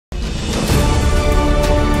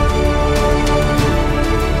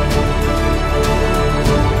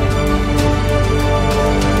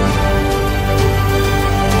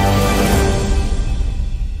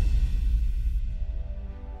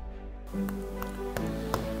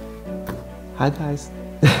Hi guys.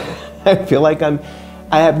 I feel like I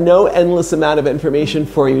have no endless amount of information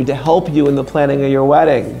for you to help you in the planning of your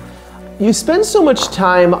wedding. You spend so much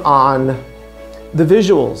time on the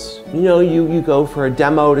visuals. You know, you go for a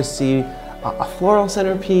demo to see a floral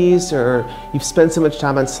centerpiece, or you've spent so much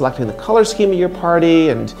time on selecting the color scheme of your party,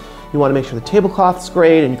 and you want to make sure the tablecloth's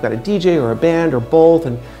great, and you've got a DJ or a band or both,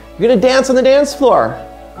 and you're gonna dance on the dance floor.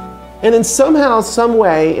 And then somehow, some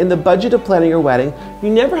way, in the budget of planning your wedding, you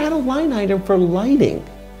never had a line item for lighting.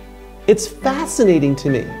 It's fascinating to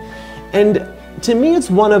me. And to me, it's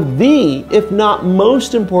one of the, if not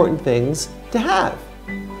most important things to have.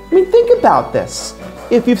 I mean, think about this.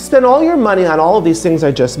 If you've spent all your money on all of these things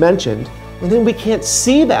I just mentioned, and then we can't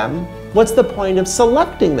see them, what's the point of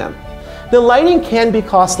selecting them? The lighting can be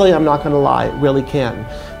costly, I'm not gonna lie, it really can.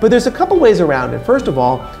 But there's a couple ways around it. First of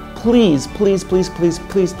all, please, please, please, please,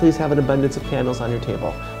 please, please have an abundance of candles on your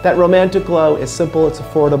table. That romantic glow is simple, it's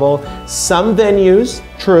affordable. Some venues,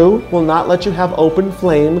 true, will not let you have open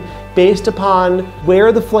flame based upon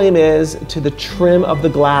where the flame is to the trim of the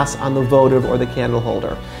glass on the votive or the candle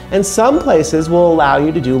holder. And some places will allow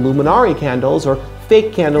you to do luminari candles or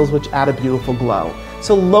fake candles which add a beautiful glow.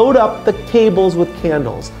 So load up the tables with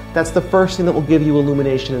candles. That's the first thing that will give you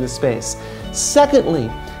illumination in the space.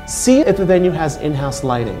 Secondly, see if the venue has in-house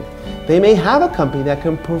lighting. They may have a company that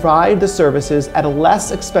can provide the services at a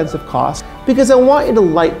less expensive cost, because I want you to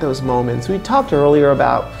light those moments. We talked earlier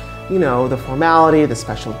about, you know, the formality, the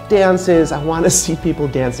special dances. I want to see people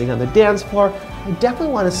dancing on the dance floor. I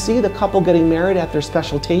definitely want to see the couple getting married at their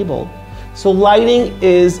special table. So lighting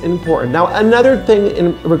is important. Now, another thing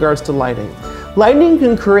in regards to lighting. Lighting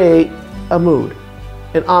can create a mood,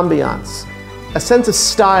 an ambiance, a sense of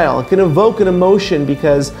style. It can evoke an emotion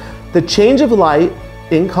because the change of light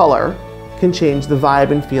in color can change the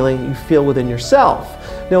vibe and feeling you feel within yourself.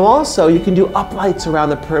 Now also, you can do uplights around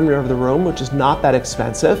the perimeter of the room, which is not that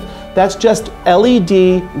expensive. That's just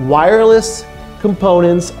LED wireless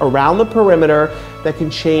components around the perimeter that can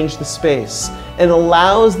change the space and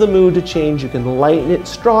allows the mood to change. You can lighten it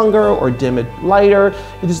stronger or dim it lighter.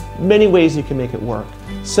 There's many ways you can make it work.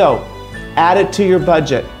 So add it to your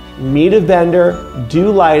budget. Meet a vendor,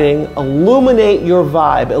 do lighting, illuminate your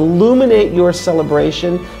vibe, illuminate your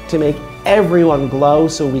celebration to make everyone glow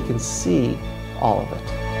so we can see all of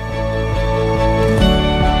it.